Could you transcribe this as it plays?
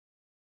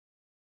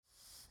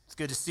It's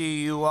good to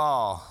see you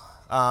all.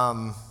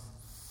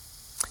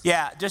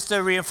 Just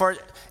to reinforce,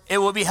 it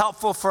will be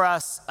helpful for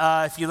us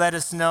if you let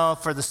us know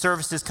for the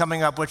services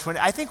coming up, which one.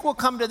 I think we'll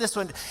come to this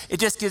one. It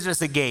just gives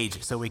us a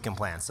gauge so we can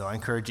plan. So I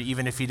encourage you,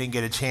 even if you didn't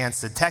get a chance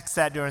to text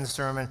that during the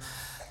sermon,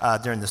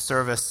 during the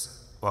service,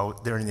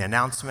 during the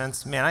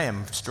announcements. Man, I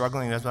am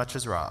struggling as much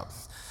as Rob.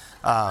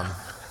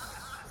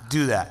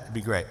 Do that. It'd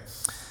be great.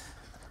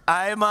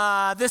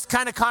 This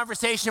kind of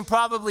conversation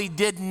probably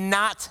did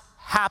not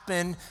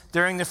happen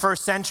during the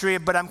first century,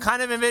 but I'm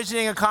kind of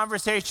envisioning a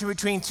conversation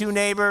between two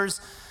neighbors,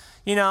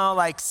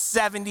 like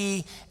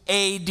 70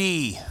 AD.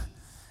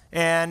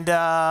 And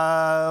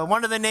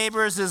one of the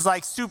neighbors is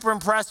like super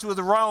impressed with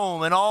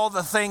Rome and all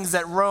the things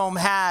that Rome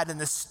had and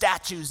the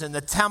statues and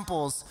the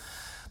temples,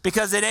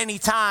 because at any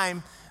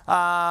time,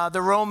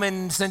 the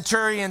Roman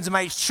centurions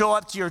might show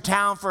up to your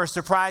town for a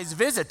surprise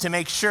visit to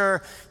make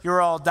sure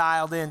you're all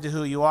dialed into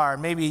who you are.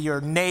 Maybe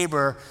your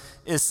neighbor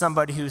is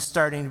somebody who's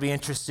starting to be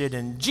interested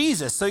in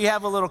Jesus. So you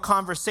have a little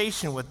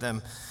conversation with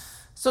them.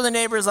 So the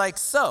neighbor's like,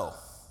 so,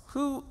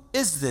 who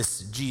is this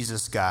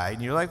Jesus guy?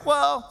 And you're like,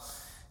 well,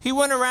 he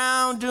went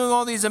around doing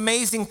all these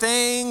amazing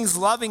things,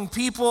 loving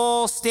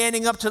people,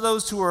 standing up to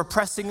those who were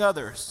oppressing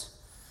others.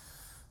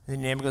 And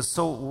the neighbor goes,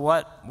 so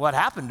what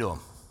happened to him?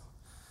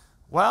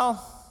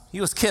 Well,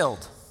 he was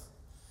killed.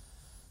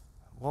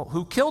 Well,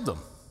 who killed him?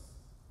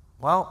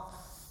 Well,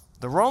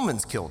 the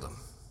Romans killed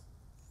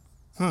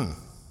him.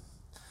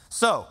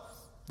 So,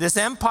 this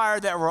empire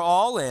that we're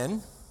all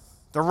in,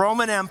 the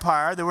Roman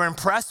Empire, that we're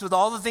impressed with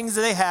all the things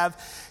that they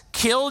have,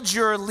 killed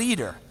your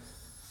leader.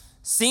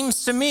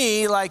 Seems to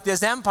me like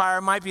this empire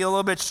might be a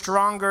little bit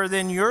stronger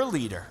than your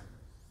leader.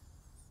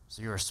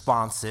 So your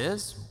response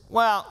is,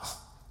 well,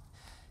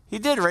 he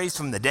did raise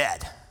from the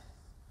dead.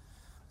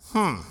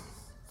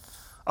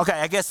 Okay,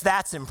 I guess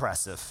that's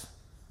impressive.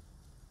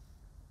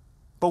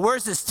 But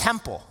where's his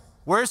temple?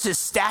 Where's his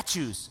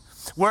statues?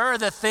 Where are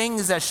the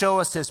things that show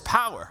us his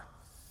power?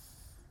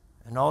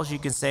 And all you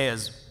can say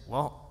is,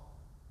 well,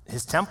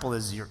 his temple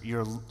is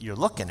you're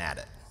looking at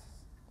it.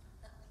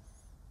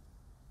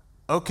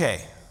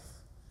 Okay.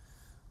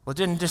 Well,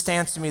 just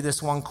answer me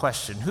this one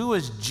question. Who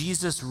has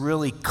Jesus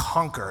really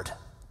conquered?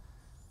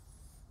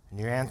 And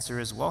your answer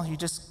is, well, he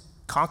just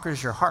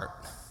conquers your heart.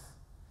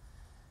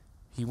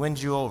 He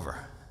wins you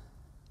over.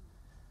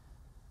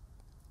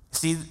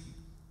 See,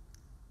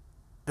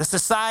 the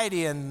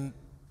society and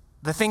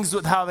the things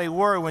with how they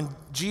were when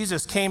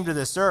Jesus came to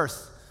this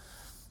earth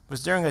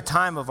was during a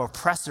time of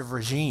oppressive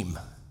regime.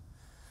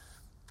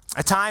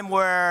 A time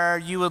where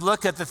you would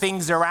look at the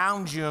things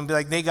around you and be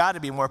like, they got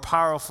to be more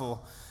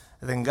powerful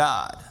than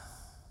God.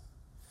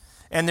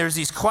 And there's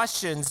these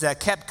questions that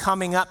kept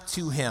coming up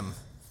to him.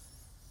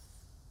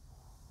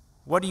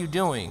 What are you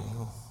doing?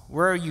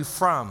 Where are you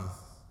from?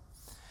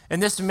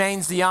 And this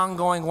remains the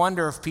ongoing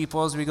wonder of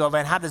people as we go,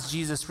 man, how does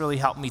Jesus really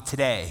help me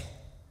today?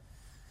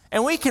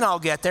 And we can all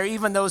get there,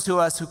 even those of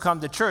us who come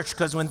to church,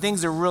 because when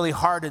things are really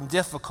hard and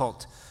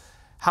difficult,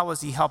 how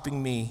is he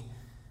helping me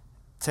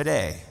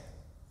today?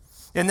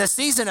 In the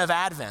season of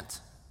Advent,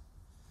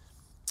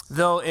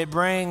 though it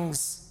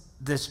brings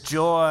this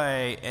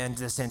joy and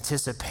this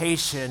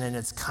anticipation, and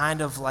it's kind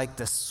of like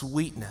the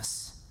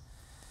sweetness,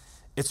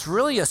 it's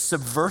really a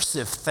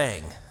subversive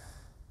thing.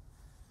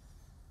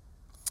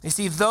 You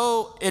see,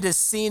 though it is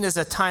seen as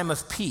a time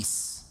of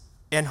peace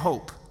and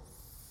hope,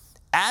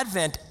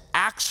 Advent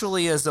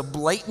actually is a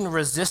blatant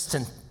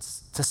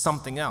resistance to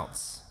something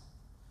else.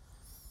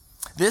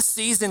 This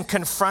season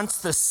confronts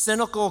the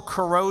cynical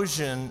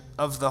corrosion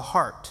of the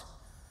heart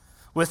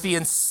with the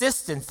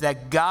insistence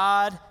that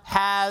God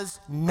has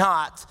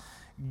not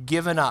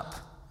given up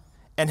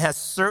and has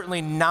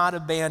certainly not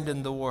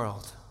abandoned the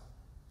world.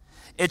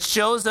 It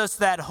shows us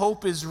that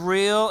hope is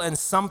real and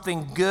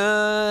something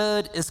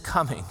good is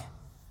coming.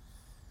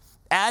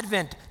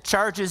 Advent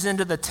charges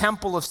into the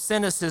temple of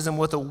cynicism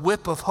with a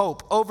whip of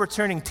hope,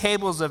 overturning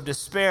tables of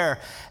despair,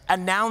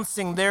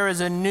 announcing there is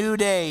a new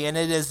day and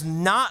it is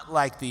not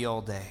like the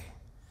old day.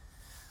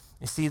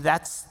 You see,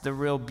 that's the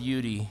real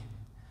beauty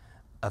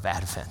of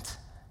Advent.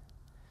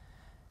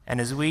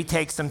 And as we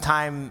take some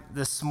time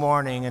this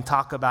morning and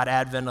talk about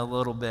Advent a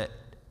little bit,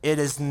 it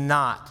is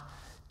not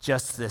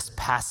just this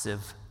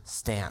passive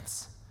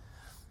stance,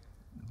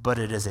 but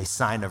it is a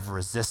sign of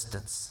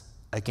resistance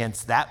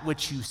against that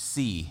which you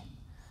see,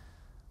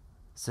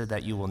 so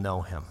that you will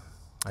know him.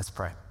 Let's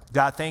pray.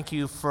 God, thank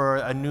you for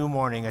a new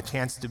morning, a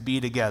chance to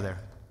be together.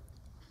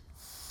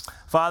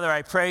 Father,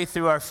 I pray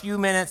through our few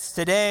minutes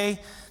today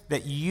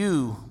that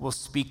you will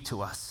speak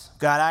to us.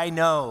 God, I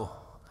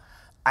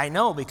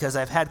know because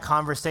I've had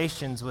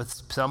conversations with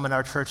some in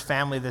our church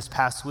family this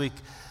past week.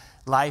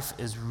 Life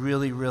is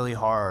really, really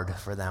hard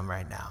for them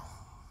right now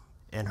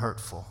and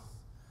hurtful.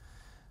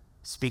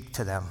 Speak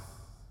to them.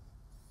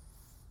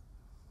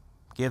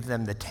 Give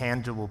them the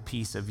tangible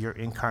peace of your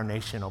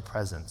incarnational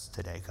presence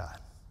today, God.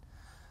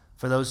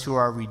 For those who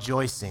are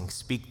rejoicing,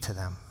 speak to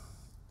them.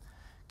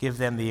 Give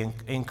them the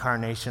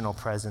incarnational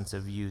presence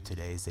of you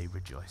today as they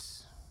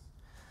rejoice.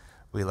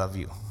 We love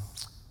you.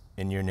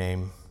 In your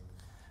name,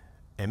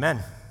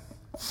 amen.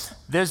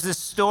 There's this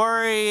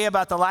story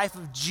about the life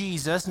of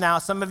Jesus. Now,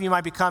 some of you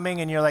might be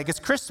coming and you're like, it's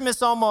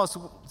Christmas almost.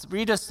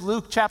 Read us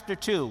Luke chapter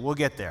 2. We'll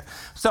get there.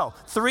 So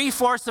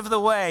 3/4 of the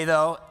way,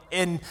 though,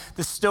 in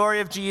the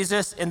story of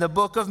Jesus in the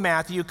book of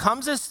Matthew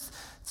comes this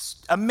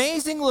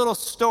amazing little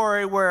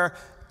story where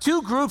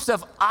two groups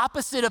of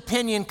opposite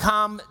opinion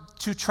come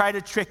to try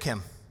to trick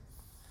him.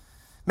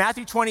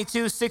 Matthew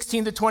 22,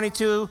 16 to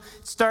 22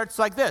 starts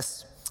like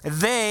this.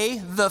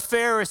 They, the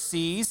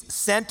Pharisees,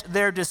 sent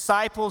their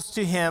disciples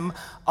to him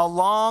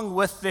along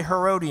with the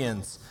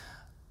Herodians.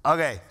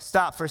 Okay,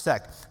 stop for a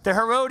sec. The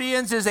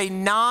Herodians is a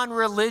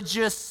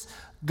non-religious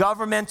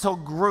governmental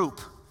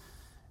group.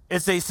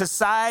 It's a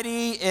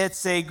society,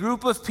 it's a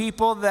group of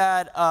people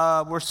that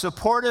were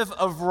supportive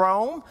of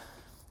Rome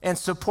and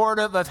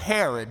supportive of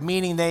Herod,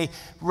 meaning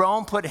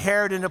Rome put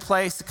Herod into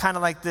place, kind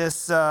of like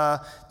this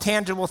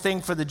tangible thing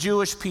for the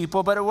Jewish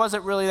people, but it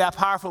wasn't really that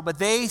powerful. But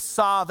they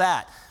saw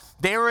that.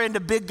 They were into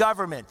big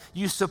government.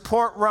 You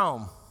support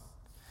Rome.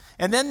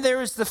 And then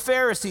there's the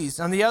Pharisees.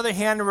 On the other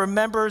hand, were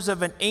members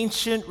of an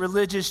ancient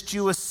religious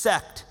Jewish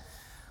sect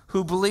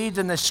who believed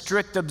in the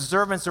strict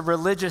observance of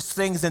religious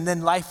things and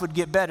then life would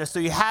get better. So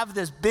you have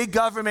this big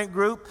government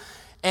group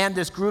and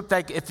this group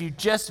that if you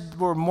just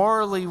were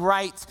morally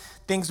right,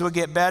 things would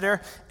get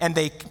better. And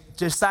they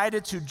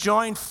decided to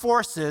join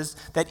forces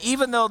that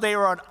even though they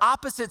were on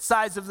opposite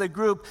sides of the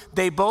group,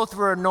 they both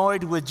were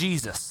annoyed with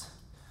Jesus.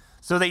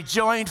 So they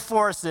joined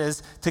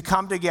forces to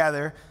come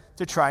together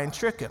to try and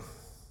trick him.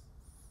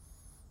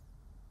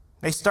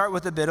 They start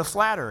with a bit of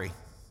flattery.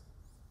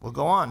 We'll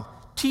go on.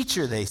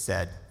 Teacher, they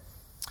said,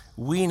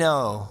 we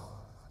know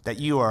that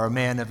you are a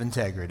man of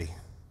integrity,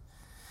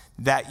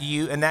 that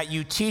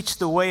you teach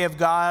the way of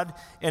God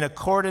in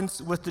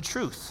accordance with the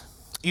truth.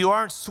 You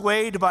aren't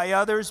swayed by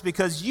others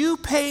because you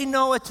pay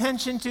no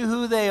attention to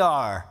who they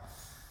are.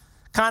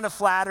 Kind of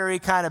flattery,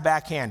 kind of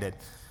backhanded.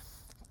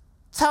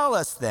 Tell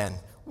us then,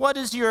 what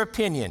is your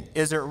opinion?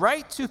 Is it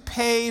right to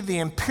pay the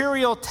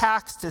imperial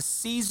tax to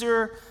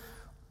Caesar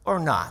or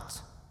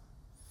not?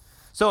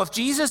 So if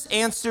Jesus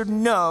answered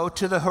no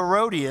to the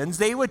Herodians,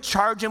 they would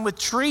charge him with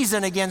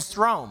treason against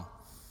Rome.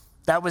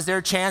 That was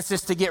their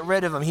chances to get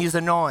rid of him. He's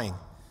annoying.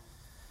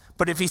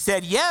 But if he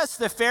said yes,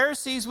 the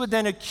Pharisees would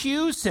then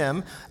accuse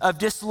him of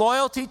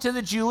disloyalty to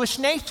the Jewish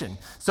nation.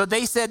 So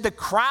they said the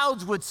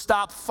crowds would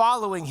stop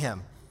following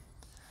him.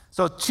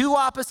 So two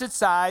opposite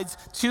sides,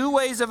 two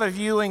ways of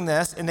viewing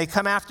this, and they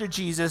come after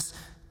Jesus,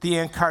 the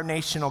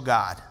incarnational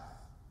God.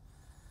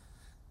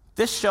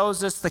 This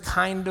shows us the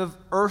kind of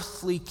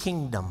earthly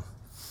kingdom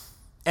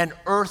and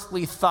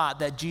earthly thought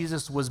that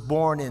Jesus was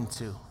born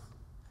into.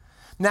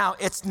 Now,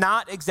 it's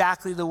not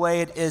exactly the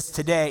way it is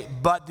today,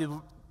 but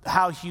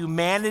how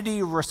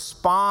humanity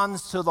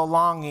responds to the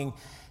longing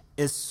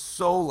is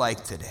so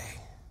like today.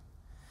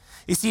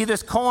 You see,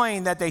 this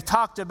coin that they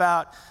talked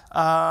about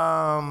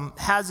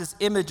has this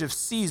image of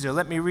Caesar.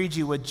 Let me read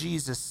you what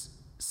Jesus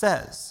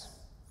says.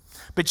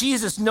 But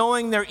Jesus,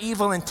 knowing their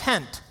evil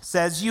intent,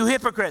 says, "You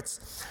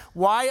hypocrites,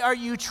 why are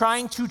you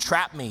trying to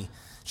trap me?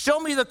 Show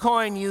me the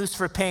coin used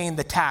for paying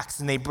the tax."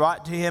 And they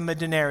brought to him a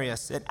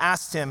denarius and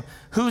asked him,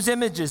 "Whose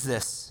image is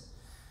this?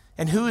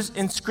 And whose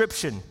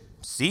inscription?"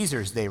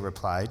 "Caesar's," they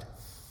replied.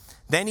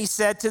 Then he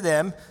said to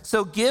them,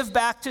 "So give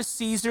back to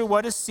Caesar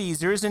what is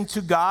Caesar's, and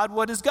to God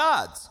what is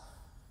God's."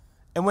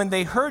 And when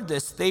they heard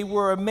this, they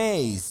were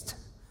amazed.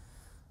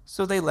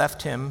 So they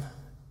left him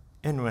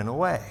and went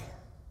away.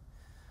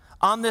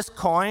 On this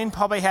coin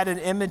probably had an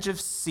image of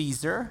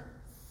Caesar,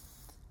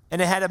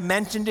 and it had a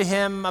mention to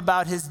him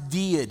about his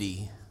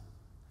deity,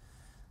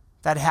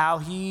 that how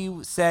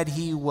he said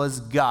he was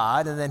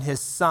God, and then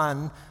his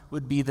son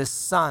would be the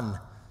Son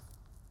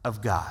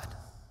of God.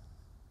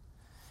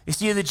 You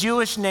see, the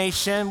Jewish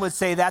nation would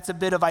say that's a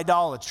bit of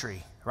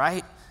idolatry,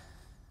 right?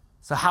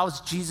 So how's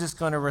Jesus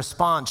going to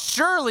respond?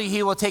 Surely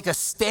he will take a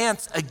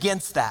stance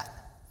against that.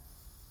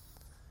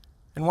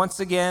 And once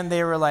again,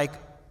 they were like,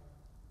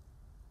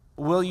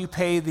 will you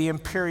pay the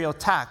imperial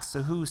tax?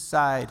 So whose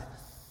side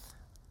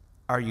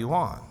are you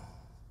on?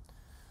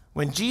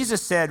 When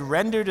Jesus said,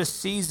 render to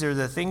Caesar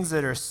the things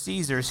that are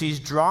Caesar's, he's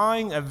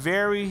drawing a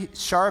very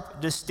sharp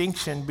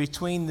distinction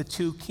between the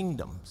two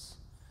kingdoms.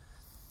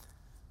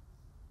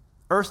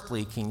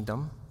 Earthly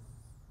kingdom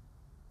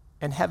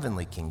and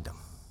heavenly kingdom.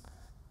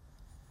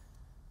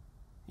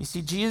 You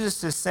see,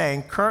 Jesus is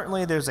saying,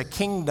 currently there's a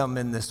kingdom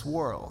in this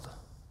world,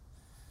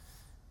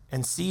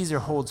 and Caesar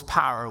holds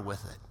power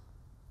with it.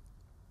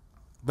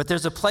 But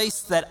there's a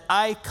place that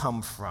I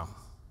come from,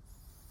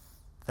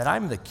 that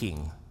I'm the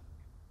king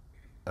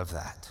of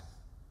that.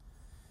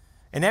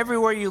 And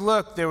everywhere you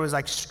look, there was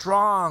like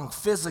strong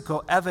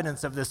physical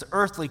evidence of this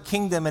earthly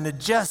kingdom, and it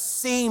just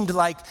seemed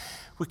like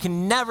we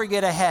can never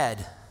get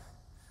ahead.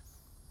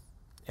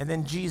 And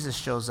then Jesus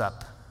shows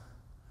up,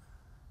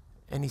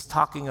 and he's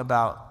talking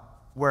about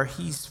where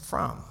he's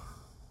from.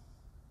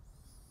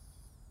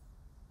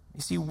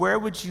 You see, where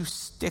would you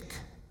stick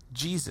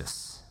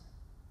Jesus?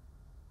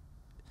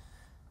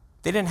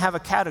 They didn't have a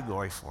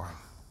category for him.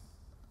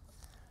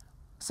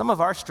 Some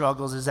of our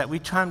struggles is that we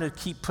try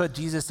to put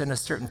Jesus in a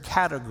certain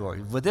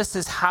category. Well, this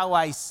is how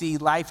I see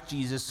life,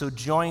 Jesus, so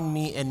join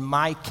me in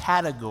my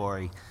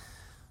category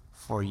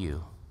for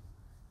you.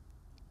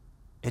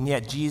 And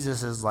yet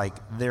Jesus is like,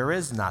 there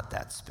is not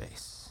that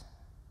space.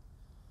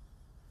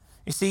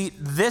 You see,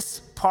 this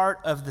part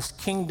of this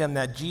kingdom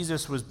that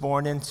Jesus was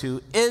born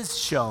into is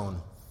shown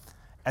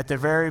at the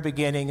very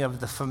beginning of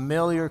the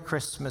familiar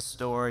Christmas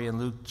story in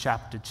Luke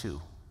chapter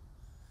 2.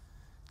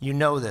 You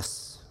know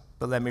this,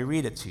 but let me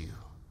read it to you.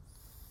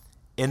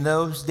 In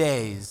those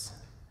days,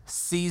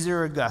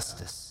 Caesar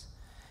Augustus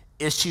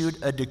issued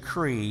a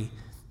decree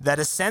that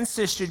a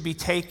census should be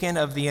taken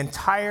of the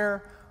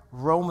entire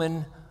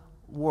Roman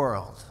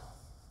world.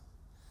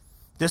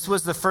 This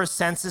was the first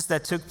census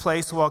that took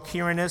place while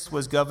Quirinius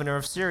was governor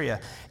of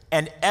Syria,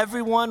 and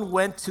everyone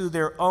went to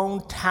their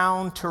own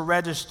town to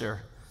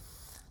register.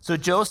 So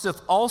Joseph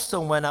also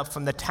went up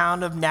from the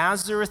town of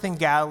Nazareth in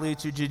Galilee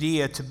to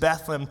Judea, to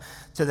Bethlehem,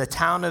 to the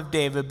town of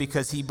David,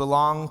 because he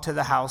belonged to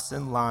the house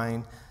and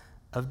line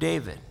of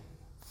David.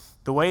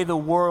 The way the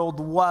world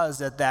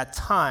was at that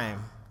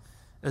time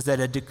is that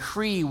a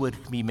decree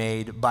would be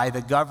made by the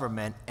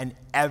government and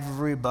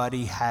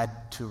everybody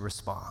had to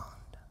respond.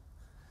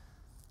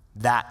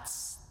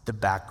 That's the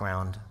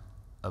background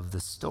of the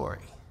story.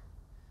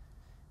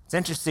 It's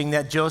interesting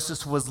that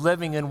Joseph was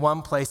living in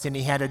one place and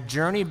he had a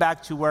journey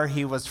back to where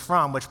he was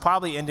from, which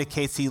probably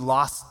indicates he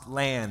lost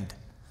land.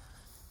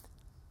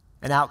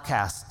 An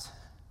outcast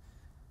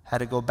had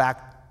to go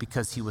back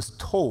because he was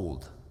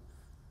told.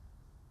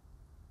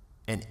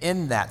 And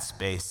in that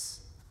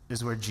space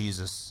is where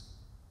Jesus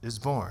is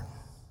born.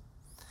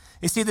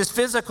 You see, this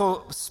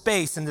physical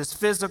space and this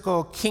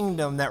physical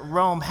kingdom that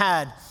Rome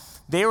had,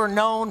 they were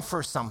known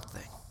for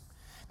something.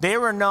 They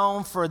were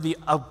known for the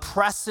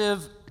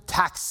oppressive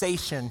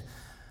taxation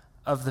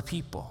of the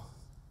people.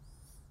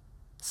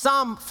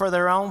 Some for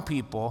their own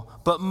people,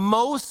 but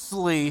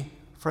mostly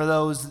for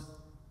those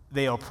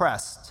they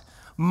oppressed.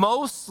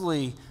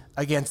 Mostly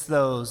against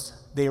those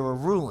they were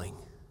ruling.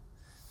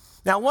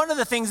 Now, one of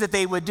the things that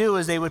they would do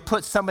is they would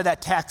put some of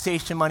that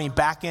taxation money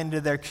back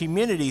into their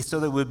community so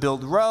they would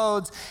build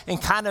roads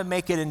and kind of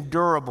make it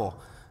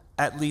endurable,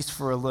 at least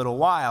for a little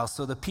while.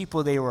 So the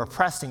people they were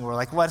oppressing were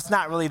like, well, it's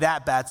not really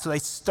that bad. So they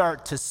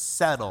start to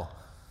settle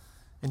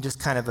and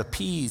just kind of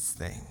appease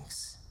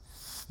things.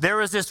 There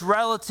was this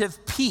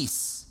relative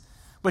peace,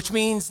 which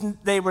means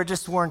they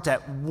weren't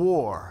at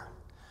war,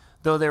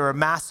 though there were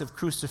massive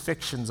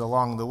crucifixions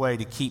along the way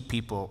to keep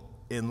people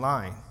in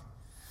line.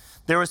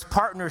 There was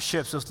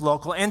partnerships with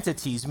local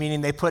entities,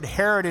 meaning they put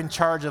Herod in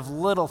charge of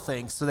little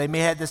things, so they may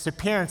have this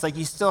appearance like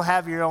you still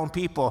have your own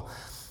people,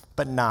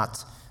 but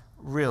not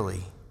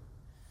really.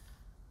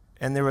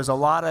 And there was a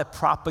lot of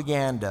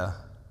propaganda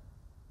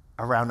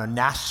around a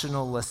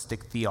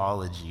nationalistic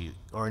theology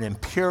or an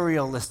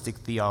imperialistic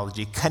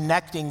theology,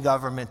 connecting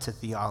government to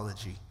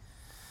theology,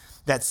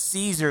 that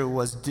Caesar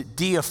was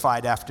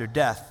deified after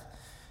death,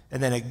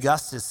 and then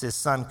Augustus, his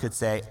son, could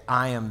say,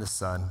 I am the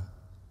Son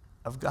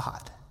of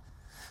God.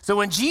 So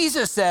when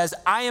Jesus says,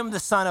 I am the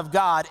Son of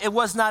God, it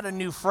was not a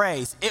new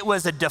phrase. It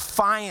was a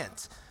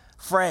defiant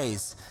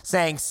phrase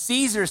saying,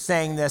 Caesar's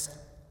saying this,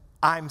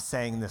 I'm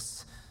saying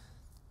this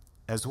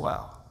as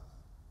well.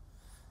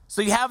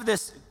 So you have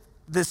this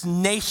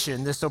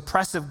nation, this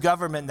oppressive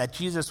government that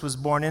Jesus was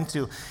born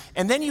into.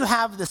 And then you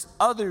have this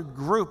other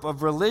group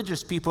of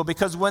religious people,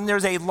 because when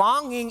there's a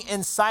longing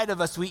inside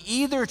of us, we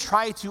either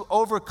try to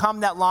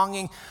overcome that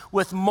longing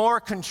with more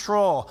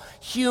control,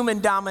 human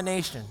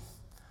domination,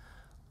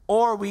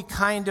 or we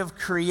kind of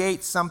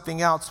create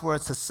something else where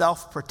it's a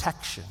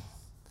self-protection.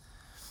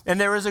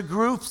 And there is a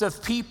group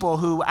of people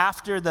who,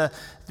 after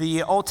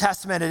the Old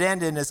Testament had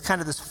ended, and it's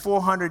kind of this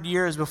 400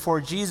 years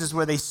before Jesus,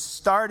 where they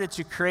started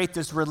to create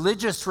this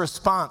religious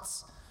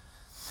response.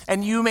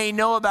 And you may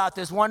know about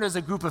this. One is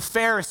a group of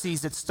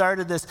Pharisees that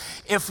started this.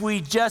 If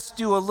we just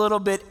do a little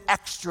bit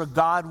extra,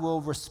 God will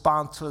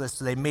respond to this.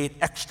 So they made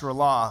extra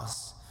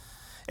laws.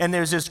 And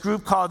there's this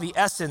group called the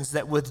Essenes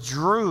that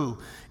withdrew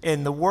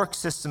in the work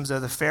systems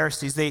of the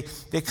Pharisees. They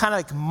kind of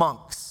like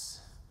monks.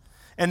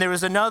 And there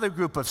was another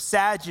group of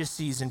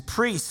Sadducees and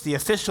priests, the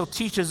official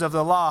teachers of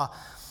the law,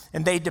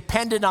 and they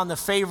depended on the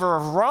favor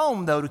of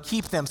Rome, though, to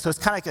keep them. So it's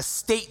kind of like a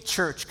state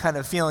church kind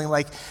of feeling,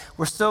 like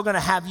we're still going to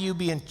have you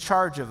be in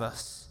charge of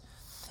us.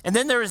 And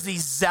then there was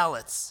these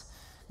zealots.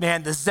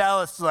 Man, the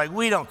zealots were like,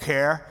 we don't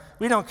care.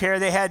 We don't care.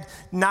 They had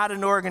not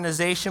an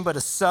organization, but a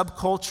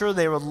subculture.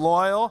 They were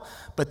loyal,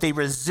 but they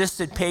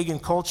resisted pagan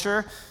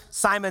culture.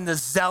 Simon the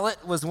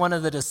Zealot was one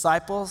of the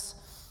disciples.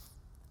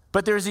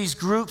 But there's these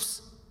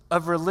groups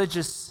of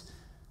religious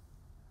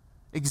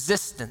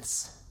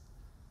existence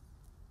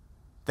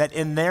that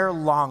in their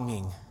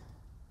longing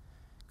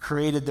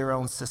created their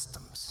own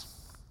systems.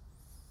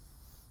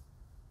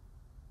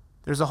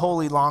 There's a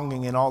holy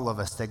longing in all of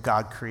us that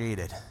God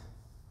created.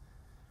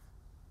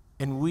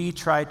 And we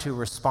try to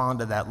respond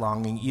to that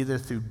longing either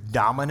through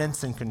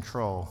dominance and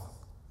control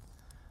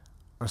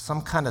or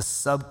some kind of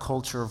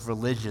subculture of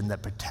religion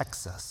that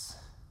protects us.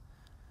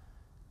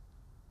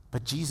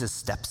 But Jesus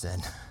steps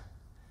in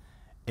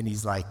And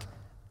he's like,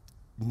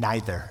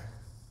 neither.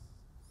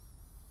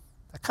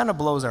 That kind of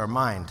blows our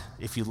mind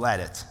if you let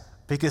it,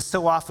 because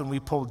so often we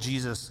pull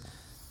Jesus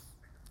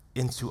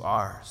into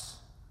ours.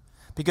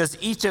 Because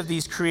each of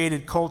these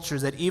created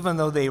cultures that even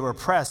though they were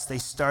oppressed, they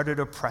started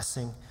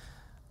oppressing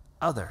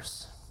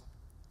others.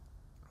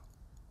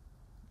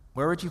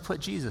 Where would you put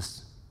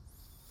Jesus?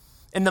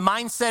 In the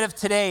mindset of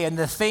today and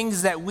the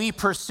things that we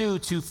pursue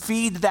to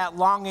feed that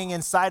longing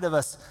inside of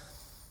us,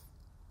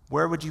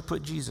 where would you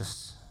put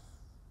Jesus?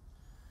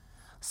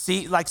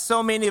 See, like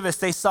so many of us,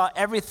 they saw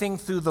everything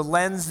through the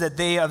lens that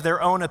of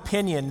their own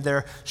opinion,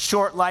 their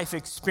short life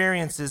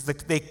experiences.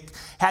 They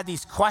had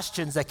these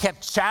questions that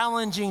kept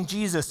challenging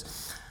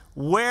Jesus.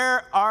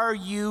 Where are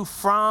you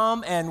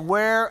from and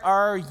where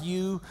are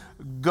you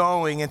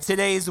going? In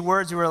today's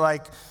words, we were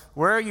like,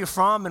 where are you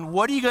from and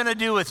what are you going to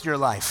do with your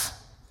life?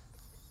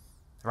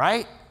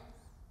 Right?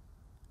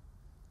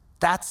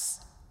 That's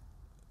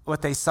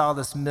what they saw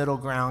this middle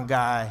ground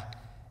guy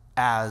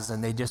as,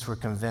 and they just were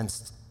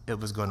convinced it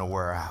was going to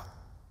wear out.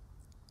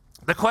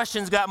 The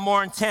questions got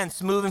more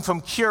intense, moving from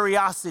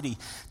curiosity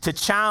to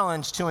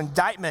challenge to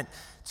indictment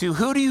to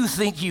who do you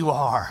think you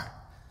are?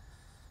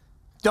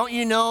 Don't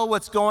you know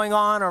what's going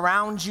on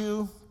around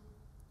you?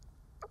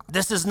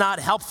 This is not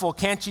helpful.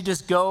 Can't you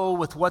just go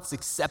with what's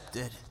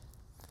accepted?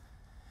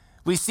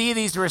 We see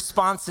these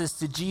responses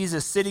to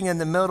Jesus sitting in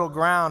the middle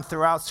ground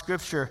throughout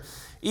Scripture.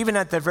 Even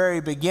at the very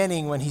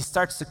beginning, when he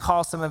starts to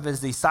call some of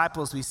his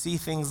disciples, we see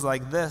things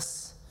like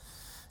this.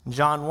 In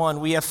John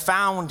 1, we have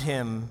found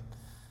him,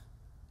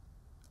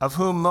 of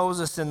whom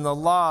Moses in the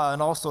law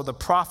and also the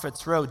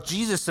prophets wrote,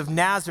 Jesus of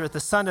Nazareth, the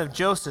son of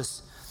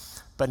Joseph.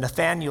 But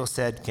Nathanael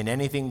said, can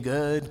anything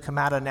good come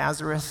out of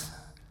Nazareth?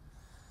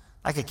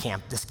 Like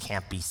this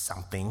can't be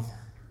something.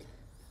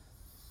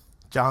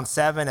 John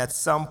 7, at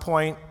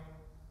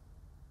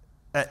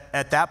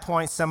that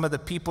point, some of the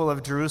people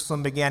of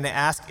Jerusalem began to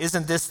ask,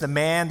 isn't this the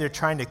man they're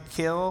trying to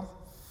kill?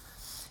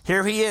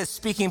 Here he is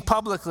speaking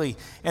publicly,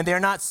 and they're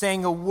not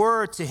saying a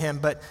word to him,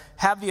 but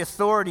have the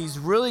authorities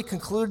really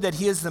conclude that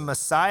he is the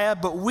Messiah?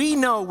 But we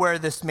know where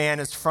this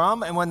man is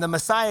from, and when the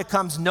Messiah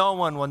comes, no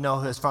one will know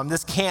who he's from.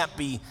 This can't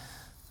be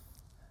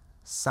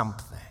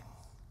something.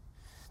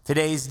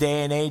 Today's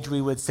day and age,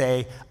 we would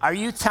say, are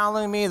you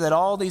telling me that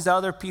all these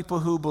other people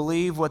who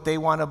believe what they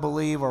want to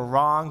believe are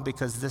wrong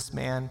because this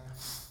man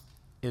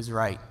is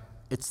right?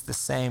 It's the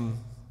same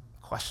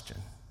question.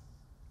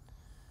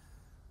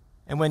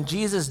 And when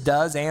Jesus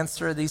does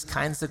answer these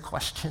kinds of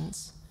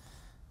questions,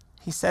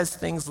 he says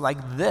things like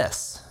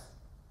this: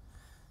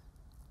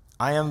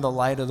 I am the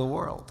light of the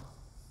world.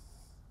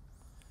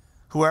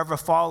 Whoever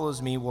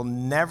follows me will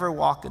never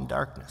walk in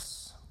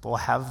darkness, but will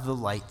have the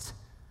light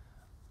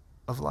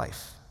of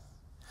life.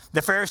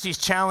 The Pharisees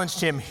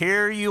challenged him,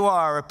 here you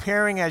are,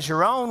 appearing as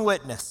your own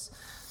witness.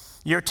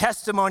 Your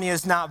testimony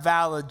is not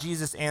valid.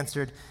 Jesus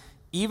answered,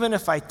 even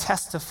if I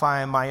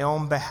testify on my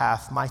own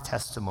behalf, my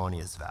testimony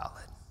is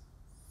valid.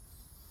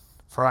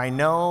 For I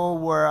know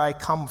where I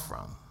come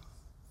from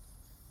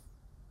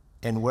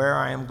and where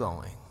I am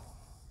going.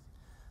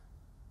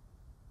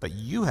 But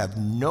you have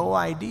no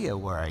idea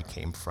where I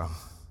came from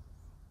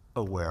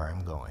or where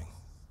I'm going.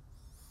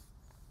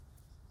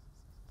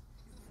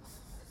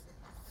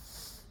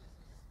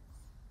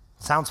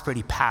 Sounds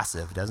pretty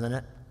passive, doesn't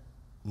it?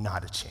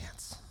 Not a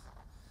chance.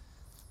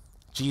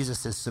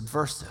 Jesus is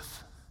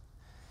subversive.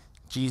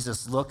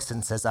 Jesus looks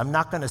and says, I'm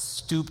not going to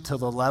stoop to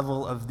the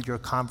level of your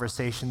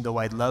conversation, though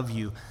I love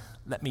you.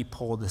 Let me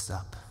pull this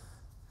up.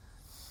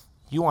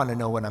 You want to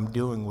know what I'm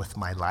doing with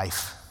my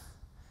life?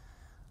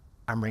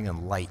 I'm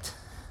bringing light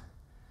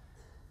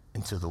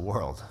into the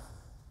world.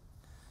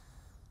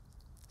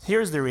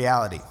 Here's the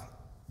reality.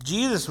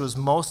 Jesus was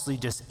mostly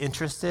just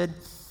interested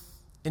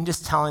in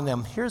just telling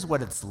them, here's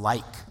what it's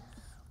like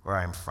where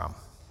I'm from.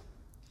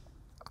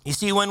 You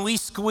see, when we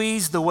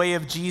squeeze the way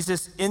of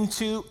Jesus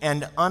into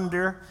and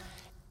under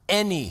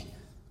any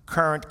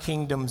current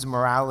kingdom's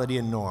morality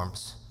and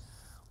norms,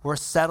 we're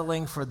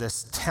settling for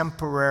this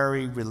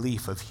temporary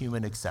relief of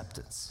human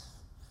acceptance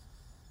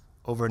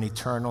over an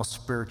eternal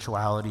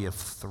spirituality of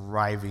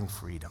thriving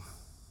freedom.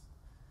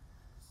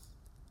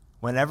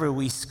 Whenever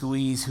we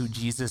squeeze who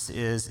Jesus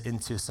is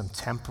into some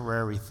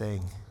temporary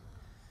thing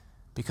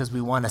because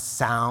we want to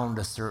sound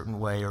a certain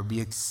way or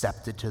be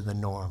accepted to the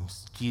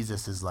norms,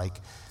 Jesus is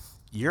like,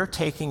 you're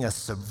taking a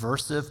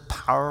subversive,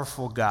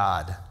 powerful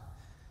God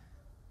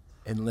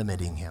and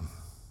limiting him.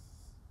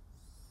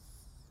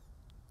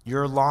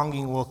 Your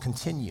longing will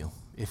continue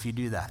if you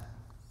do that.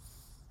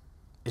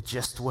 It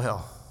just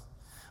will.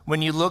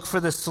 When you look for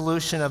the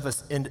solution of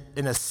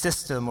in a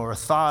system or a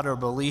thought or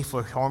belief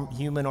or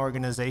human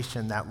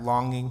organization, that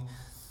longing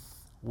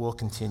will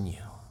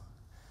continue.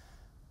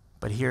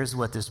 But here's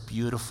what this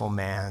beautiful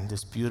man,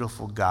 this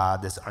beautiful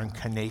God, this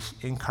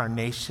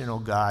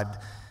incarnational God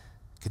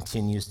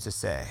continues to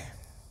say.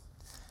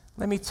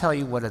 Let me tell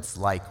you what it's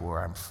like where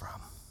I'm from.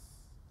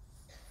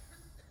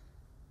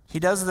 He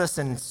does this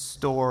in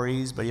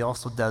stories, but he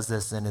also does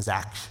this in his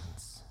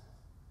actions.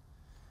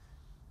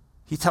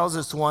 He tells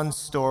us one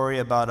story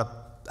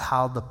about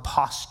how the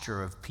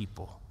posture of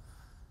people,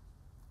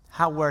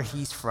 how where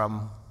he's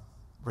from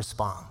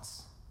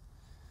responds.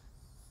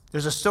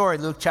 There's a story,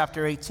 Luke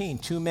chapter 18.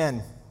 Two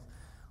men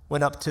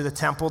went up to the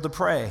temple to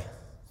pray.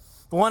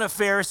 One a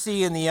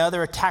Pharisee and the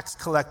other a tax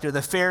collector. The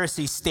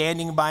Pharisee,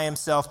 standing by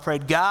himself,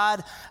 prayed,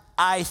 "God,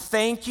 I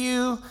thank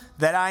you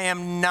that I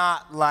am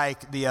not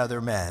like the other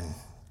men,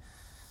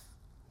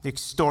 the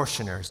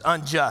extortioners,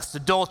 unjust,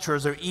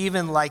 adulterers, or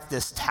even like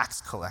this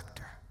tax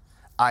collector.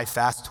 I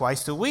fast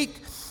twice a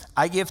week.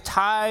 I give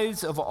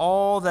tithes of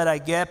all that I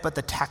get," but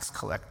the tax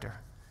collector,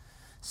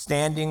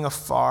 standing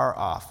afar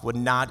off, would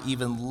not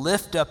even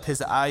lift up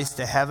his eyes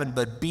to heaven,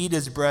 but beat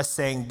his breast,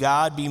 saying,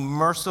 "God, be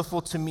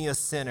merciful to me, a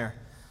sinner."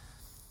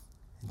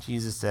 And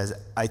Jesus says,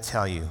 "I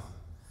tell you,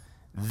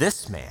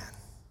 this man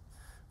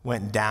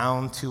went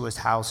down to his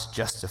house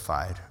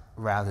justified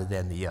rather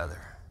than the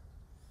other."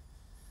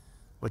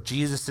 What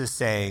Jesus is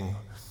saying,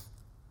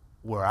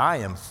 where I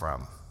am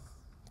from,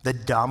 the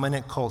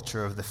dominant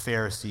culture of the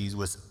Pharisees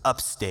was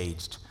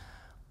upstaged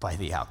by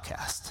the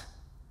outcast.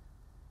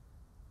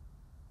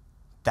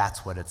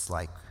 That's what it's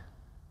like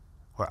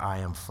where I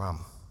am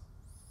from.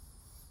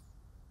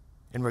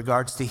 In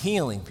regards to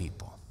healing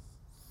people,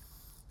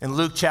 in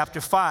Luke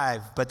chapter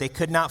 5, but they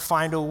could not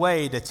find a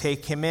way to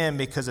take him in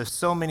because of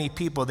so many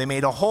people. They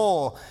made a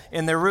hole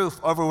in the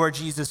roof over where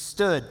Jesus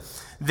stood.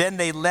 Then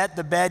they let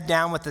the bed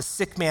down with the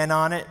sick man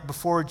on it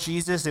before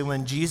Jesus, and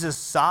when Jesus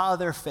saw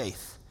their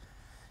faith,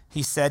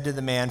 he said to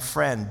the man,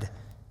 "Friend,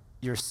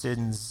 your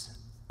sins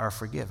are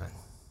forgiven."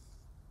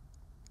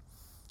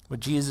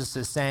 What Jesus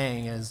is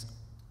saying is,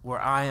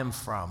 where I am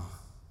from,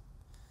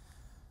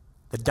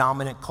 the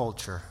dominant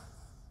culture,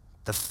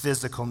 the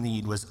physical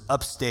need was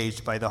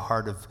upstaged by the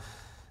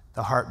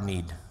heart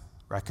need,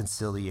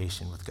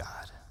 reconciliation with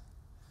God.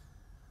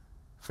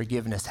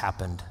 Forgiveness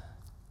happened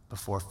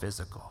before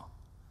physical.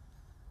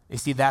 You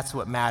see, that's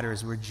what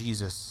matters where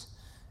Jesus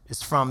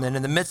is from. And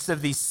in the midst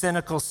of these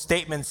cynical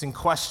statements and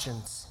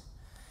questions,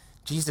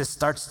 Jesus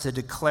starts to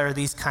declare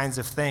these kinds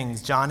of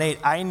things. John 8,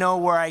 "I know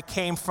where I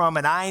came from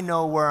and I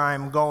know where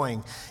I'm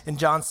going." In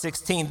John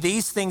 16,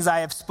 "These things I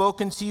have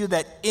spoken to you,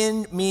 that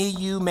in me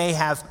you may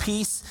have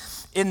peace.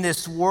 In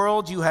this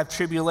world you have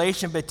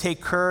tribulation, but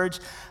take courage.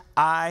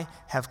 I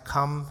have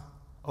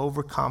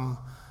overcome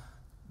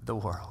the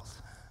world."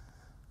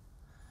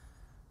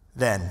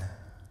 Then,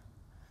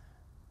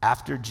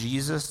 after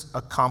Jesus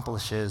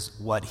accomplishes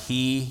what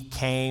he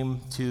came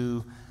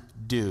to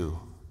do,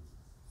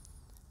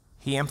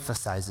 he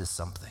emphasizes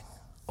something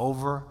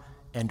over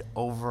and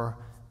over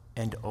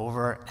and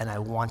over, and I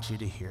want you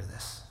to hear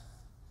this.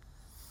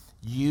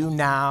 You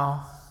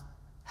now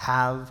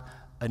have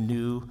a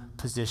new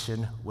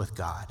position with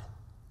God.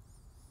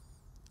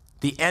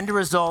 The end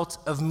result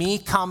of me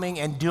coming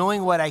and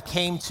doing what I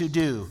came to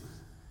do,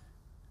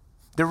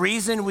 the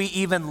reason we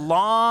even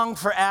long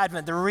for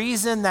Advent, the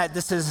reason that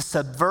this is a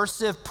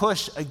subversive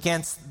push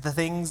against the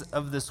things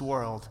of this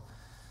world,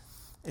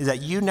 is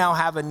that you now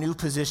have a new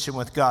position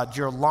with God.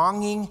 Your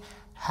longing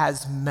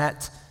has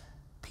met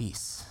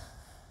peace.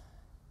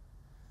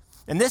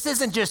 And this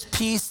isn't just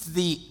peace,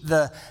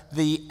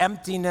 the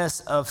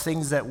emptiness of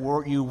things that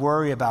you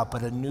worry about,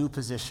 but a new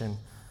position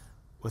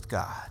with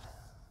God.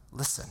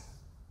 Listen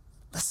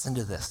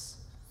to this.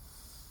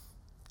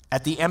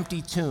 At the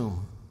empty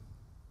tomb.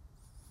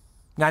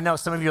 Now I know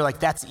some of you are like,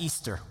 "That's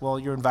Easter." Well,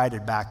 you're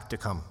invited back to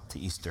come to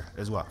Easter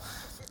as well.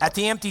 At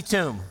the empty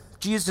tomb,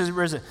 Jesus is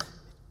risen.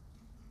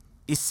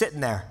 He's sitting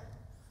there.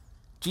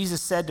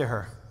 Jesus said to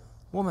her,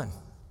 "Woman,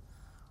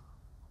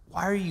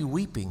 why are you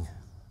weeping?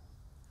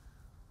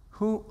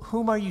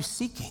 Whom are you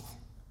seeking?"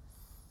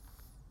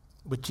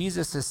 What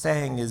Jesus is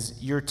saying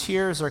is, your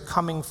tears are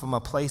coming from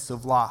a place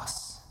of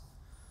loss.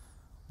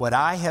 What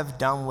I have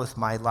done with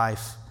my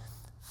life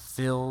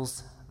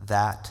fills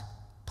that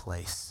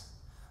place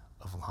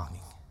of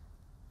longing.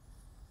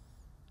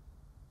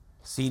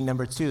 Scene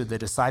number 2, the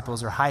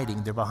disciples are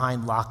hiding. They're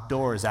behind locked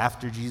doors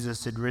after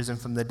Jesus had risen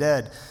from the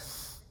dead,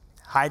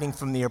 hiding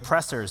from the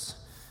oppressors.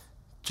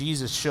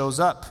 Jesus shows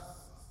up.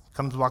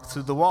 Walk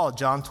through the wall,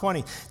 John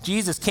 20.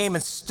 Jesus came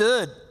and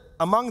stood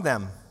among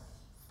them.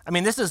 I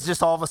mean, this is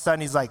just all of a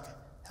sudden, he's like,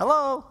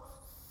 "Hello,"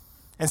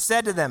 and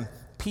said to them,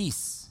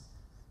 "Peace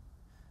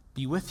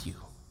be with you."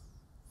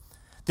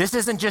 This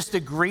isn't just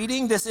a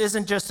greeting. This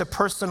isn't just a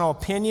personal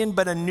opinion,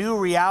 but a new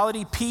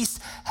reality. Peace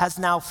has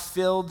now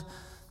filled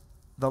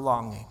the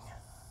longing.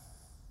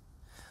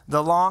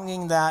 The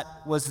longing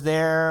that was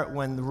there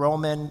when the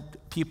Roman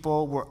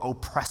people were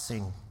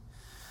oppressing.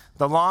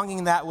 The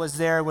longing that was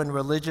there when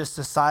religious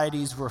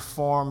societies were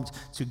formed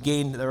to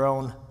gain their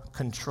own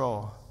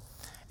control.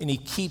 And he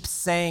keeps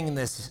saying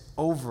this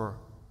over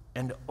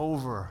and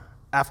over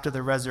after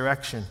the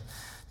resurrection.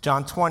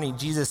 John 20,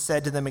 Jesus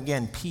said to them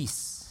again,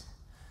 "Peace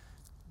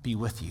be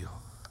with you."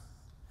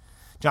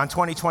 John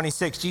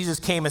 20:26, Jesus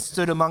came and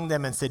stood among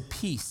them and said,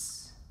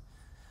 "Peace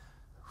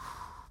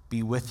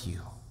be with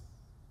you."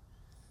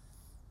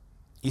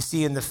 You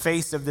see, in the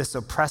face of this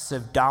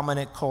oppressive,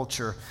 dominant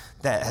culture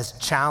that has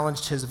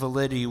challenged his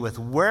validity with,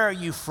 "Where are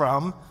you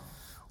from?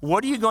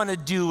 What are you going to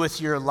do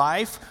with your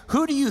life?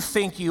 Who do you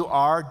think you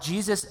are?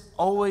 Jesus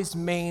always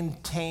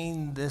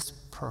maintained this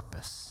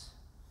purpose.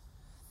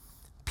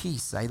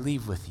 Peace I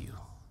leave with you.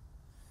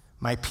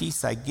 My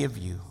peace I give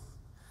you.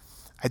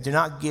 I do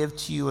not give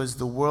to you as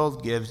the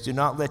world gives. Do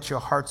not let your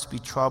hearts be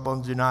troubled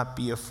and do not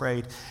be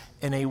afraid.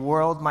 In a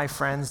world, my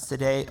friends,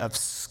 today of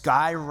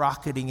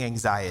skyrocketing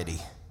anxiety,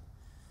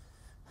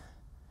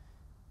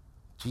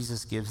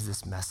 Jesus gives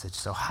this message.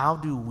 So how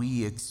do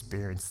we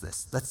experience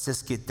this? Let's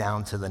just get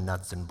down to the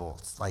nuts and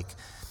bolts. Like,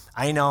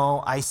 I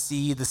know I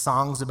see the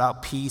songs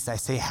about peace. I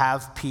say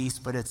have peace,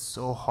 but it's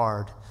so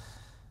hard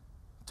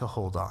to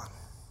hold on.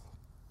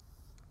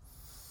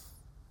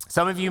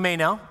 Some of you may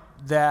know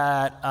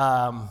that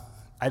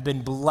I've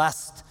been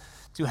blessed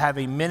to have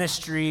a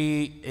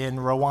ministry in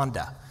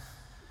Rwanda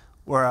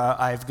where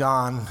I've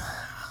gone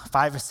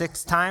 5 or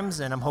 6 times,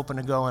 and I'm hoping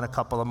to go in a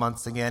couple of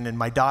months again. And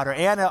my daughter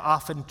Anna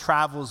often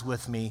travels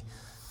with me,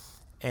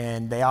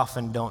 and they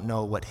often don't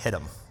know what hit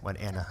them when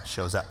Anna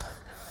shows up.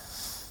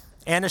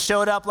 Anna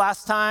showed up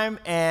last time,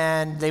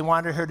 and they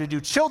wanted her to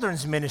do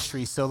children's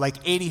ministry, so like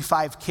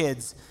 85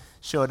 kids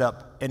showed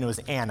up, and it was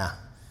Anna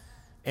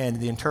and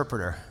the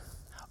interpreter.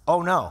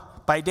 Oh no,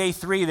 by day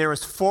 3, there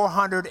was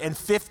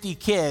 450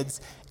 kids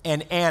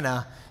and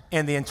Anna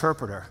and the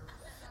interpreter.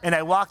 And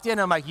I walked in,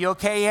 I'm like, you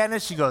okay, Anna?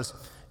 She goes,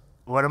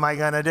 what am I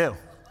gonna do?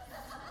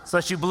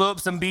 So she blew up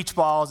some beach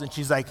balls and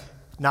she's like,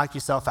 knock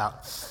yourself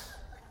out.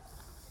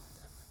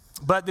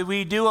 But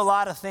we do a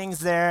lot of things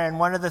there, and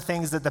one of the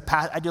things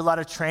that I do a lot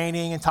of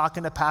training and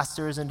talking to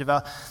pastors and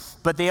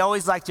but they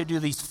always like to do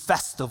these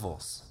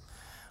festivals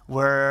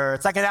where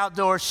it's like an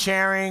outdoor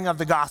sharing of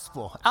the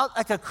gospel,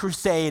 like a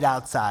crusade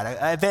outside,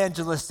 an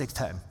evangelistic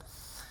time.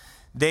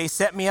 They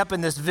set me up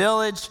in this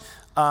village,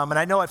 and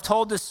I know I've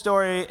told this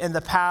story in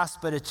the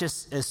past, but it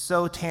just is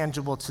so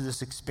tangible to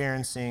this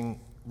experiencing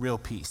real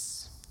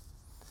peace.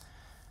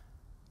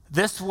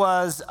 This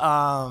was,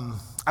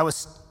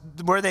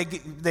 where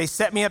they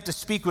set me up to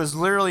speak was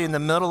literally in the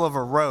middle of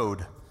a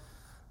road.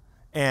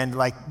 And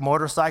like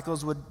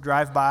motorcycles would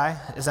drive by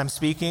as I'm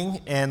speaking,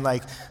 and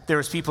like there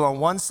was people on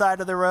one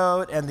side of the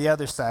road and the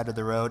other side of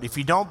the road. If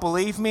you don't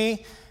believe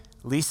me,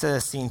 Lisa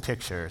has seen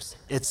pictures.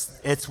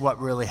 It's what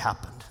really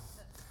happened.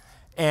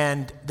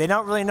 And they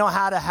don't really know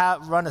how to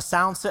run a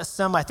sound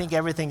system. I think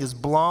everything is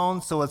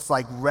blown, so it's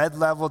like red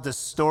level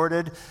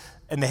distorted,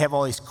 and they have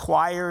all these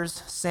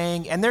choirs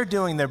sing, and they're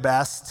doing their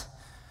best,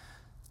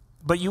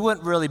 but you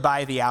wouldn't really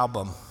buy the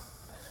album.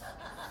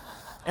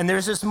 And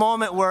there's this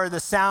moment where the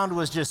sound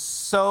was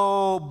just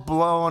so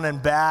blown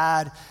and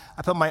bad.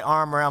 I put my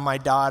arm around my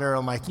daughter.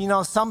 I'm like,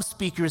 some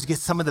speakers get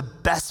some of the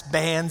best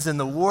bands in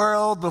the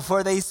world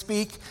before they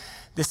speak.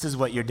 This is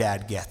what your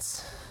dad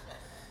gets.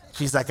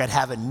 She's like, I'd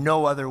have it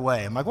no other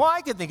way. I'm like, well,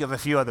 I could think of a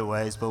few other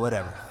ways, but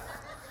whatever.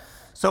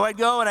 So I'd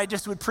go and I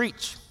just would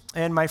preach.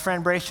 And my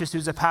friend Bracious,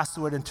 who's a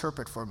pastor, would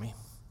interpret for me.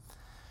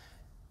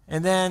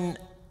 And then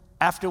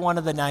after one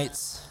of the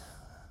nights,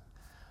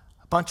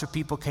 a bunch of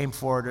people came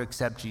forward to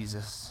accept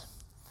Jesus.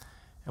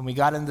 And we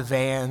got in the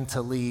van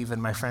to leave,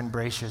 and my friend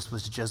Bracious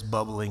was just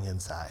bubbling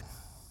inside.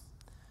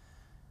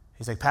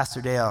 He's like,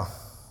 Pastor Dale,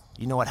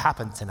 you know what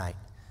happened tonight?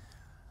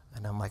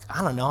 And I'm like,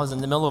 I don't know. I was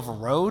in the middle of a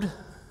road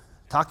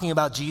talking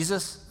about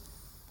Jesus.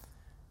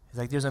 He's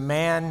like, there's a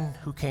man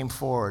who came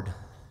forward.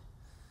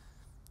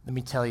 Let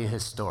me tell you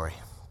his story.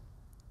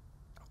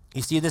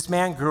 You see, this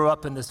man grew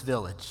up in this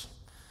village.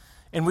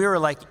 And we were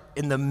like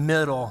in the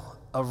middle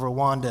of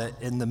Rwanda,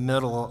 in the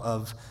middle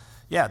of,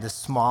 this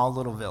small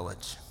little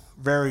village,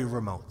 very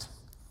remote.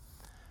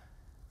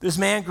 This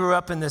man grew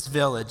up in this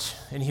village,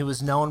 and he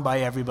was known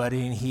by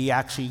everybody, and he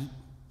actually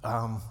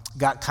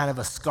got kind of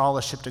a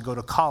scholarship to go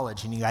to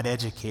college, and he got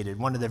educated,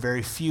 one of the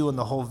very few in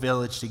the whole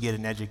village to get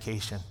an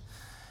education.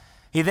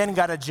 He then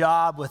got a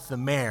job with the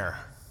mayor,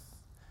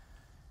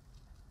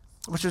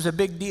 which was a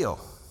big deal,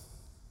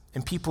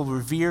 and people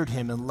revered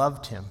him and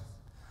loved him.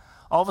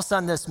 All of a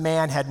sudden, this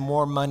man had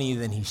more money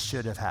than he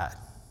should have had.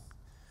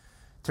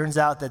 Turns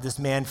out that this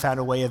man found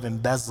a way of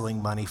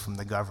embezzling money from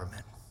the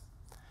government.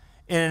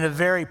 And in a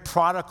very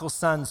prodigal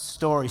son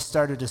story,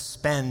 started to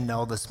spend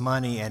all this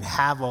money and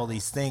have all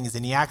these things.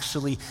 And he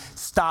actually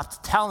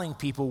stopped telling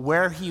people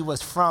where he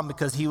was from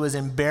because he was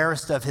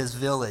embarrassed of his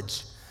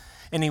village.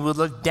 And he would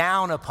look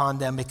down upon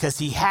them because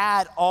he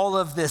had all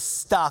of this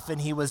stuff and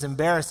he was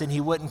embarrassed, and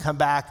he wouldn't come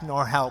back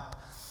nor help,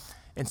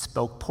 and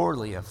spoke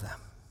poorly of them.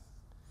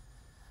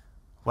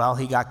 Well,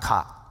 he got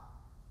caught.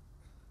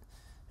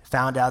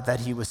 Found out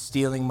that he was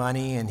stealing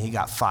money, and he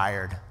got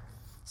fired.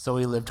 So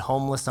he lived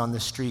homeless on the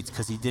streets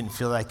because he didn't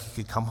feel like he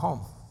could come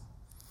home.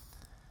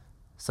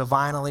 So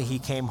finally he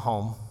came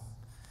home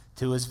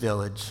to his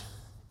village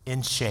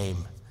in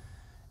shame,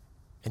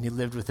 and he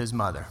lived with his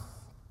mother.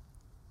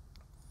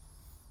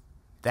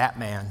 That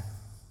man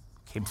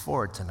came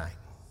forward tonight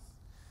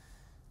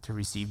to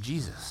receive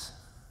Jesus.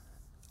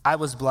 I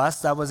was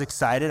blessed. I was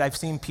excited. I've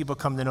seen people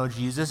come to know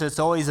Jesus. It's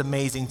always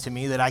amazing to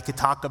me that I could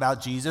talk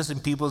about Jesus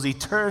and people's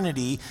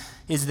eternity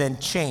is then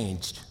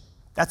changed.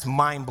 That's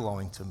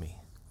mind-blowing to me.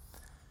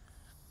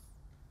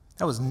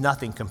 That was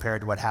nothing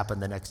compared to what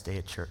happened the next day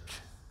at church.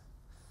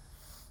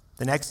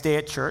 The next day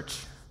at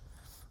church,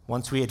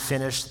 once we had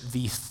finished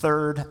the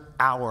third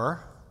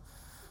hour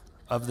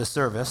of the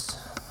service,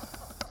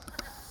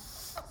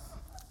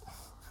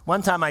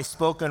 one time I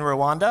spoke in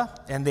Rwanda,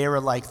 and they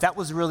were like, "That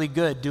was really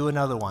good, do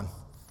another one."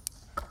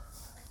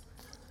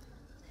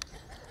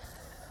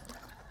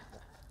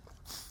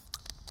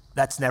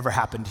 That's never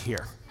happened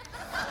here.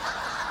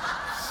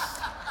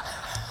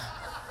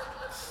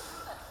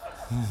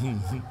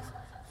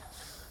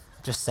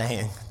 Just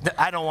saying.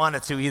 I don't want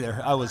it to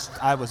either. I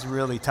was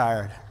really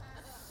tired.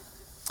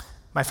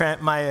 My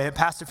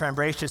pastor friend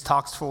Bracious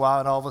talks for a while,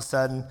 and all of a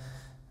sudden,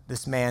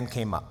 this man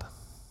came up.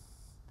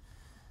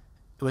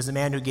 It was a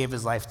man who gave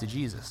his life to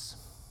Jesus.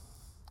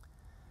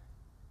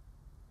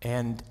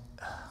 And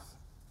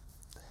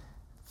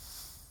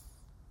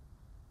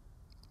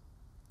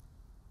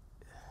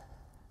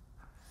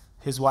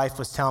his wife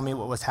was telling me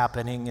what was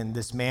happening, and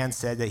this man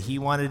said that he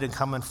wanted to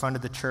come in front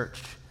of the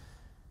church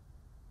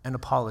and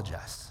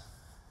apologize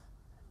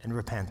and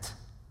repent.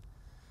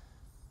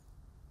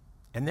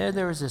 And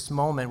there was this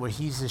moment where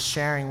he's just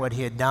sharing what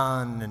he had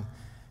done, and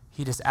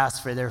he just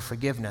asked for their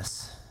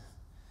forgiveness.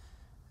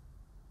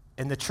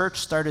 And the church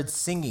started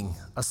singing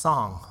a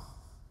song.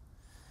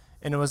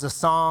 And it was a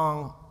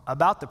song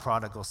about the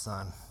prodigal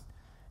son.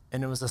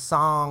 And it was a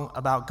song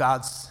about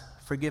God's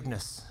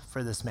forgiveness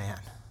for this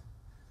man.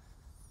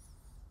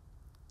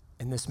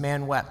 And this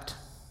man wept,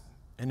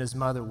 and his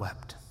mother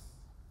wept.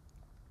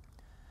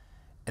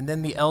 And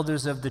then the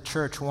elders of the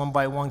church, one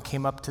by one,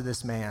 came up to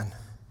this man,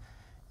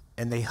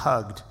 and they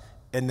hugged,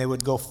 and they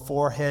would go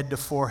forehead to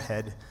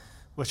forehead,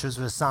 which was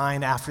a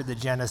sign after the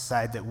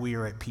genocide that we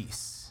are at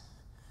peace.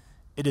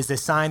 It is a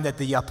sign that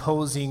the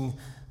opposing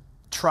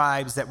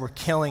tribes that were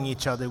killing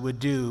each other would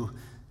do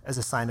as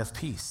a sign of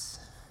peace.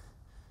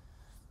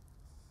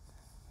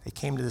 They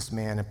came to this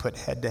man and put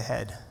head to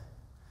head.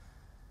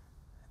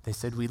 They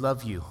said, "We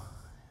love you.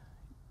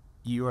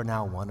 You are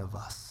now one of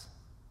us."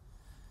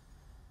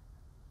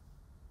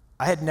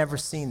 I had never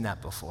seen that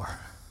before.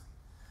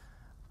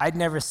 I'd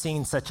never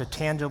seen such a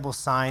tangible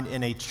sign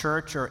in a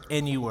church or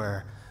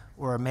anywhere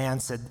where a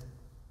man said,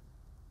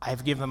 "I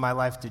have given my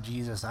life to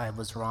Jesus, I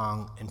was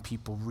wrong," and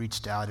people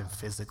reached out and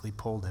physically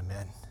pulled him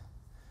in.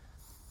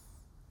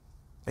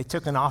 They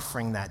took an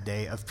offering that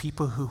day of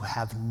people who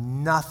have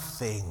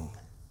nothing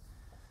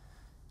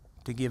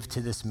to give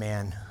to this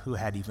man who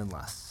had even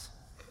less.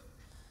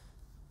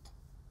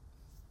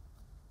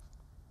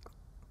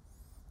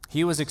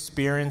 He was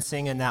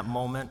experiencing in that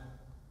moment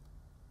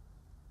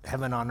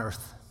heaven on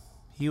earth.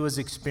 He was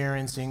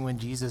experiencing when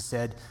Jesus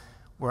said,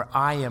 "Where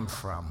I am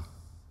from,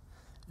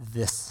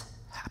 this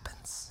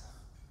happens."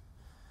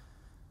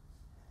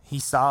 He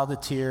saw the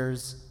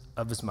tears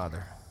of his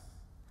mother.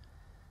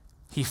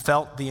 He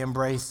felt the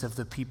embrace of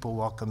the people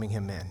welcoming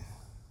him in.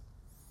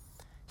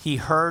 He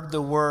heard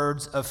the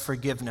words of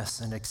forgiveness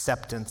and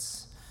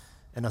acceptance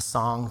in a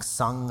song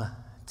sung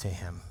to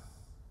him.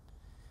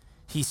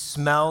 He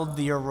smelled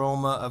the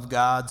aroma of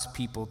God's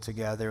people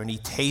together, and he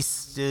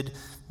tasted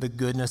the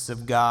goodness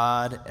of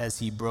God as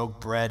he broke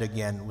bread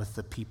again with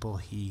the people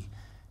he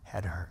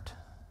had hurt.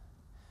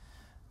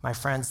 My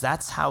friends,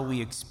 that's how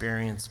we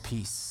experience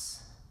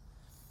peace.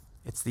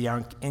 It's the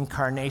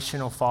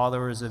incarnational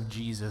followers of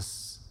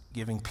Jesus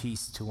giving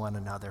peace to one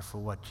another for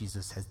what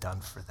Jesus has done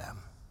for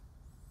them.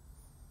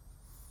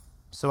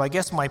 So I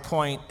guess my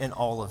point in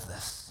all of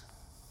this,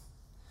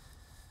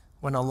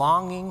 when a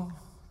longing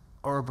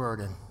or a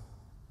burden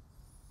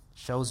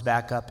shows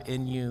back up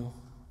in you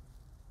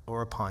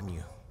or upon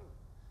you,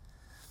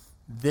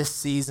 this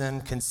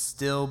season can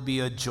still be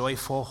a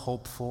joyful,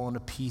 hopeful, and a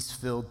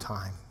peace-filled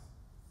time.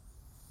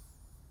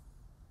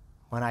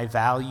 When I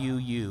value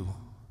you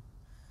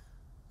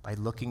by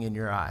looking in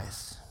your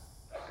eyes.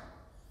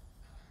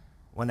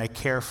 When I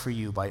care for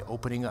you by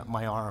opening up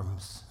my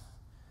arms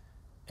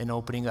and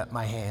opening up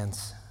my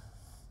hands.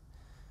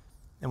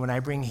 And when I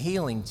bring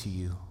healing to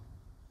you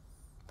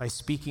by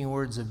speaking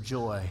words of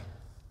joy,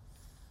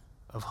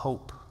 of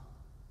hope,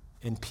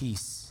 and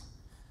peace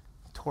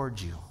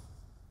towards you.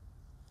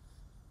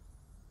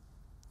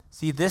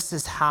 See, this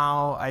is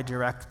how I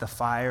direct the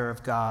fire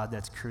of God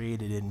that's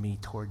created in me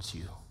towards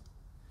you.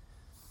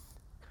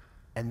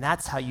 And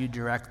that's how you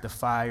direct the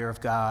fire of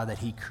God that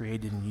he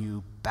created in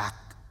you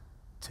back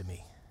to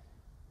me.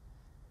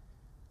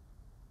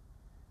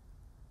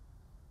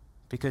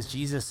 Because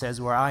Jesus says,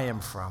 "Where I am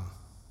from,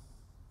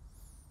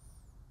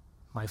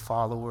 my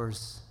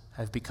followers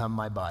have become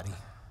my body."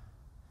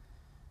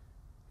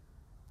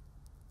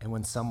 And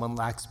when someone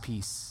lacks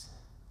peace,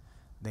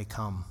 they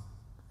come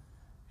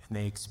and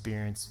they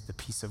experience the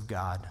peace of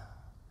God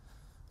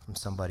from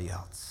somebody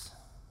else.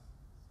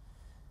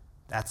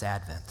 That's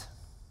Advent.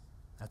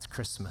 That's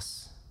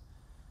Christmas.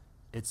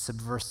 It's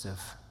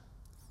subversive.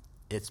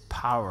 It's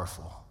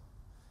powerful.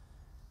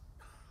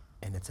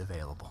 And it's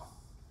available.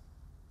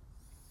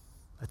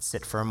 Let's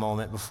sit for a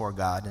moment before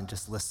God and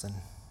just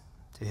listen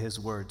to his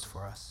words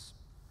for us.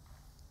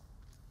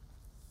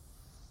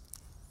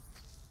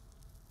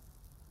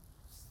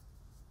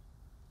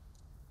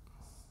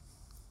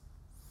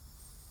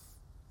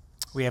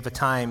 We have a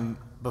time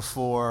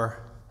before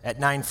at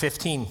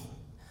 9:15.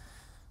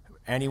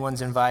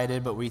 Anyone's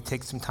invited, but we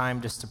take some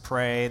time just to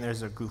pray. And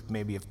there's a group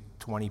maybe of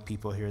 20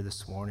 people here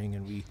this morning,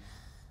 and we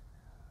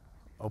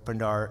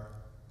opened our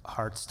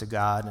hearts to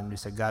God, and we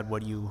said, God,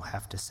 what do you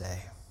have to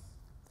say?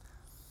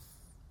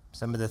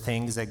 Some of the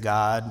things that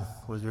God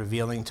was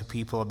revealing to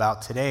people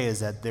about today is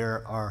that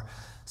there are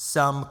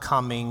some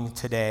coming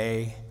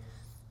today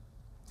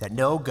that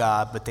know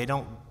God, but they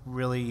don't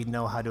really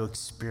know how to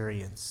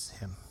experience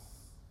him.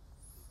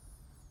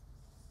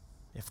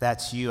 If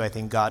that's you, I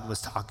think God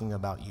was talking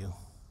about you.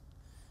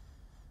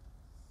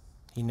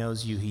 He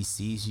knows you, he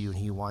sees you, and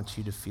he wants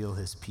you to feel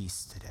his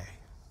peace today.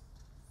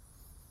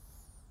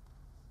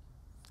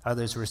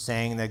 Others were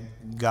saying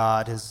that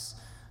God has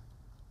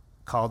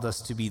called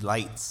us to be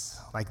lights.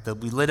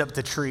 We lit up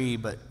the tree,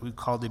 but we're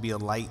called to be a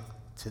light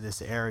to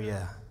this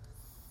area.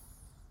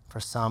 For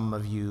some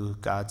of you,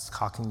 God's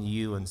talking to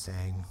you and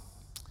saying,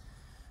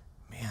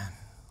 man,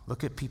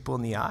 look at people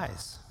in the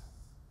eyes.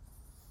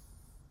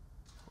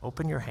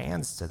 Open your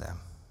hands to them,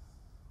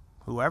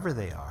 whoever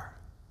they are.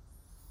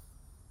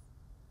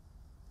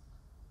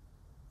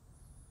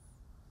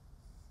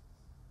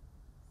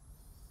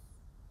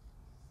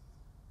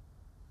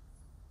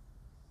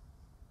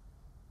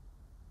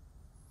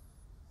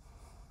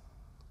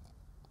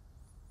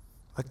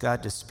 Let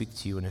God just speak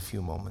to you in a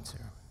few moments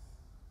here.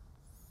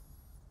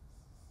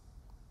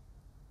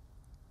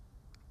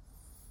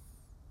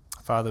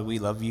 Father, we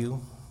love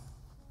you.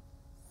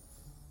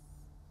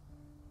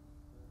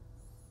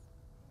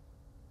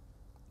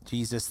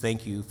 Jesus,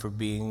 thank you for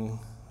being,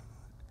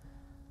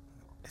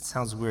 it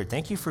sounds weird,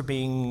 thank you for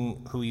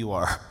being who you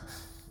are.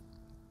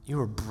 You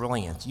are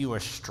brilliant. You are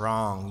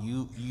strong.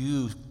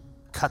 You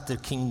cut the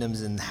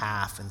kingdoms in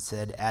half and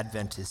said,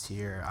 Advent is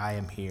here. I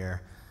am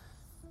here.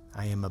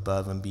 I am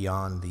above and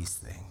beyond these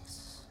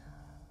things.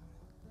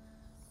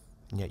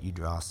 And yet you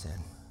draw us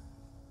in.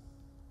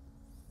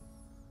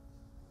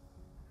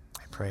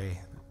 I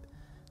pray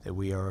that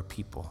we are a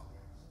people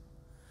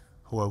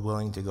who are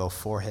willing to go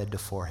forehead to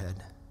forehead,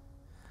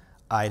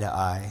 eye to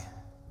eye,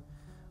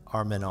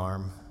 arm in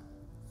arm,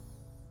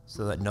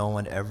 so that no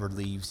one ever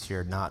leaves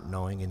here not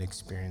knowing and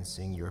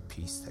experiencing your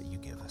peace that you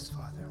give us,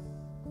 Father.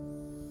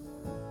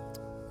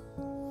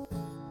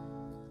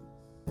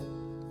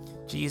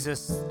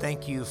 Jesus,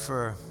 thank you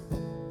for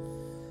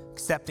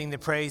accepting the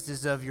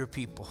praises of your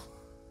people.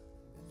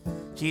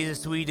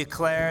 Jesus, we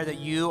declare that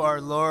you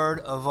are Lord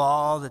of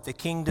all, that the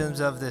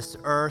kingdoms of this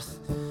earth,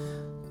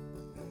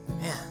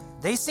 man,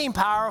 they seem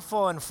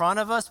powerful in front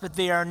of us, but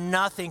they are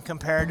nothing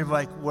compared to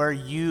where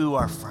you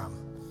are from.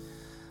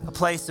 A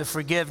place of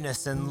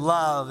forgiveness and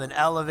love and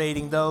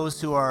elevating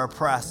those who are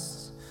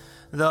oppressed,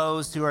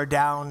 those who are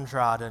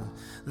downtrodden,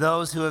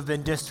 those who have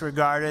been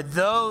disregarded.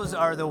 Those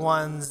are the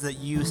ones that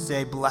you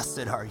say,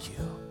 blessed are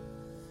you.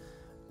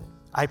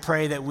 I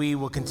pray that we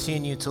will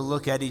continue to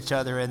look at each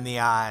other in the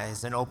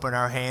eyes and open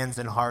our hands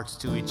and hearts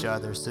to each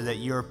other so that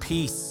your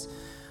peace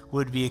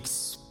would be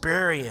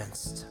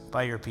experienced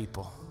by your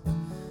people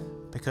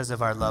because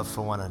of our love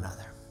for one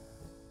another.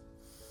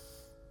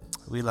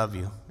 We love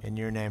you. In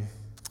your name,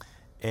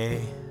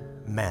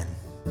 amen.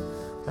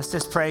 Let's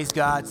just praise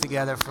God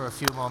together for a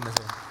few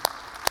moments.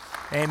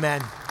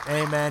 Amen.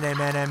 Amen,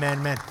 amen, amen,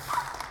 amen.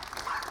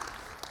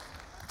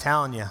 I'm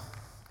telling you,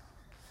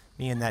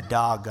 me and that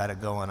dog got it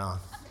going on.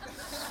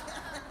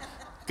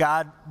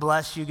 God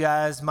bless you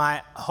guys.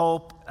 My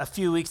hope, a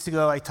few weeks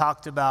ago, I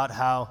talked about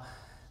how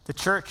the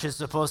church is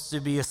supposed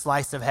to be a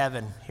slice of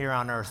heaven here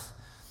on earth.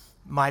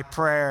 My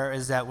prayer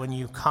is that when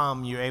you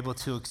come, you're able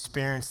to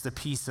experience the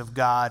peace of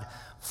God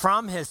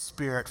from his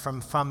Spirit,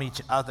 from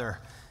each other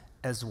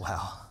as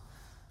well.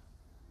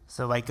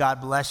 So may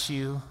God bless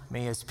you.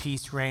 May his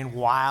peace reign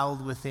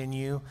wild within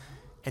you.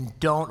 And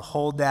don't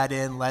hold that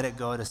in. Let it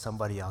go to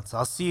somebody else.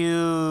 I'll see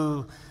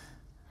you.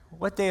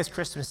 What day is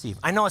Christmas Eve?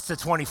 I know it's the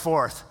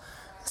 24th.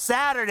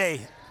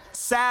 Saturday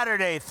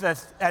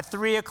at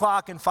 3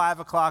 o'clock and 5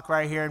 o'clock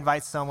right here.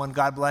 Invite someone.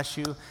 God bless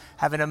you.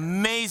 Have an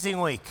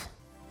amazing week.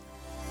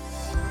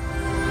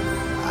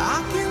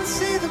 I can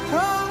see the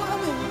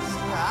promise